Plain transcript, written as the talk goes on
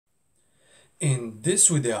In this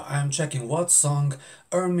video, I am checking what song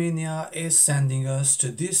Armenia is sending us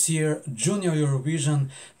to this year Junior Eurovision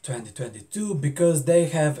 2022 because they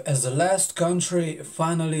have, as the last country,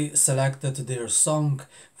 finally selected their song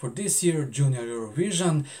for this year Junior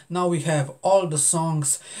Eurovision. Now we have all the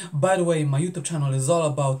songs. By the way, my YouTube channel is all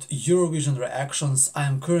about Eurovision reactions. I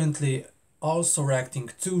am currently also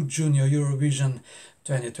reacting to Junior Eurovision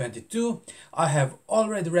 2022. I have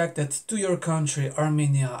already reacted to your country,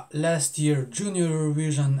 Armenia, last year Junior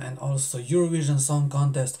Eurovision and also Eurovision Song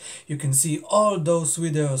Contest. You can see all those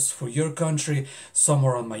videos for your country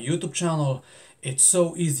somewhere on my YouTube channel. It's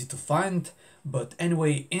so easy to find. But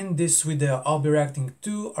anyway, in this video I'll be reacting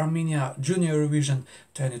to Armenia Junior Eurovision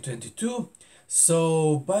 2022.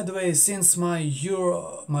 So, by the way, since my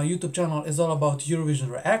YouTube channel is all about Eurovision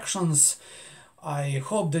reactions, I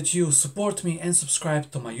hope that you support me and subscribe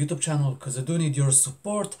to my YouTube channel because I do need your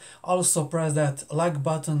support. Also press that like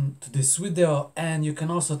button to this video, and you can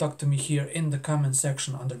also talk to me here in the comment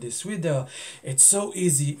section under this video. It's so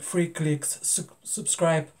easy, 3 clicks,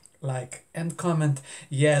 subscribe, like and comment.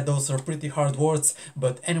 Yeah, those are pretty hard words,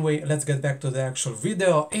 but anyway, let's get back to the actual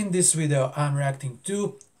video. In this video I'm reacting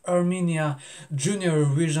to Armenia Junior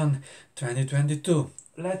Eurovision 2022.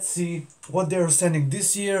 Let's see what they're sending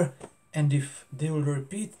this year and if they will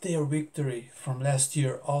repeat their victory from last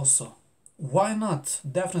year also. Why not?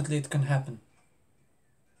 Definitely it can happen.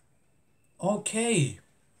 Okay.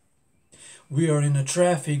 We are in a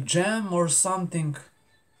traffic jam or something.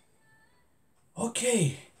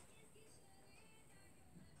 Okay.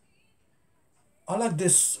 I like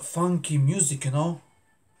this funky music, you know.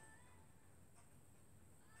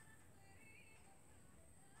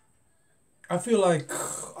 I feel like,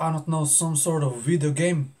 I don't know, some sort of video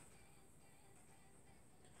game.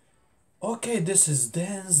 Okay, this is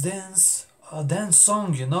a dance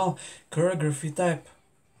song, you know, choreography type.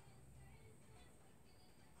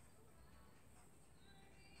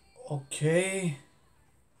 Okay.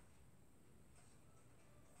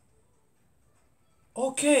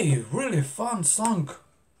 Okay, really fun song.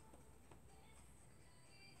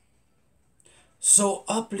 So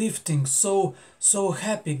uplifting, so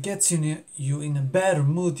happy, gets you in a better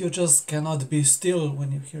mood. You just cannot be still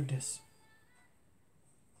when you hear this.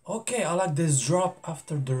 Okay, I like this drop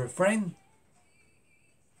after the refrain.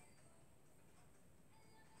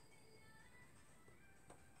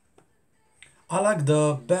 I like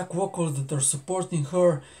the back vocals that are supporting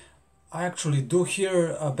her. I actually do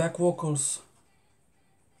hear back vocals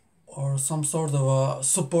or some sort of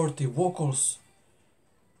supportive vocals.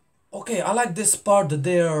 Okay, I like this part that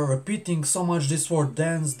they are repeating so much this word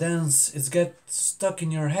dance, dance. It gets stuck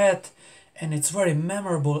in your head and it's very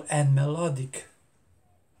memorable and melodic.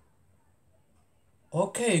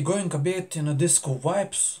 Okay, going a bit in a disco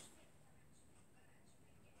vibes.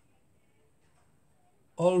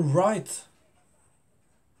 Alright.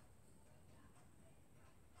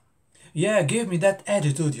 Yeah, give me that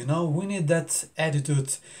attitude, you know, we need that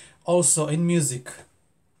attitude also in music.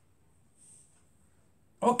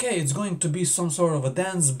 Okay, it's going to be some sort of a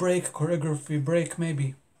dance break, choreography break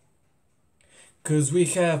maybe. Because we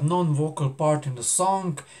have non-vocal part in the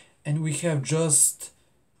song and we have just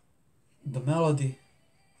the melody.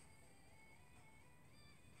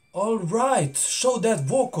 Alright, show that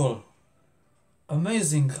vocal.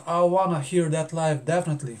 Amazing, I wanna hear that live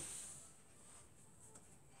definitely.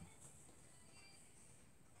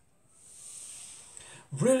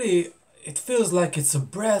 Really, it feels like it's a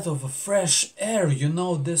breath of a fresh air, you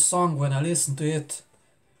know, this song when I listen to it.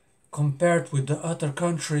 Compared with the other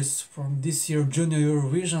countries from this year Junior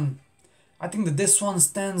Eurovision. I think that this one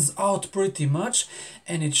stands out pretty much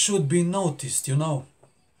and it should be noticed, you know.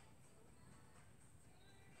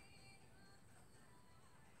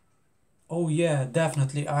 Oh yeah,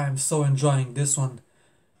 definitely I am so enjoying this one.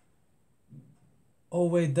 Oh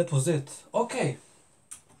wait, that was it. Okay.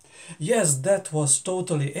 Yes, that was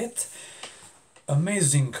totally it.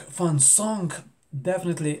 Amazing, fun song.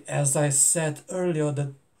 Definitely, as I said earlier,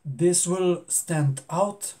 that this will stand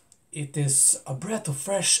out. It is a breath of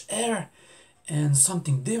fresh air and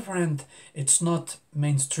something different. It's not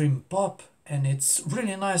mainstream pop and it's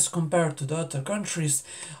really nice compared to the other countries.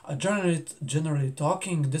 Generally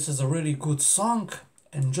talking, this is a really good song.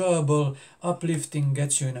 Enjoyable, uplifting,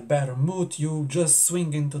 gets you in a better mood. You just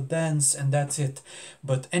swing into dance and that's it.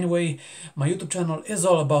 But anyway, my YouTube channel is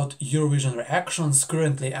all about Eurovision reactions.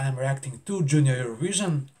 Currently I am reacting to Junior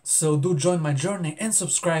Eurovision, so do join my journey and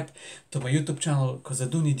subscribe to my YouTube channel because I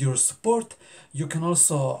do need your support. You can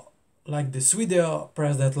also like this video,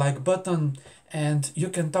 press that like button, and you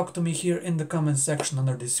can talk to me here in the comment section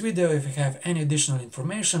under this video if you have any additional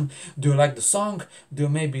information. Do you like the song? Do you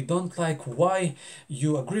maybe don't like? Why?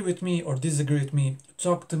 You agree with me or disagree with me?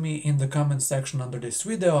 Talk to me in the comment section under this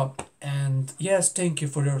video. And yes, thank you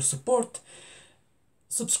for your support.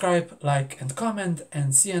 Subscribe, like and comment,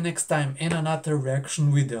 and see you next time in another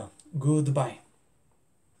reaction video. Goodbye.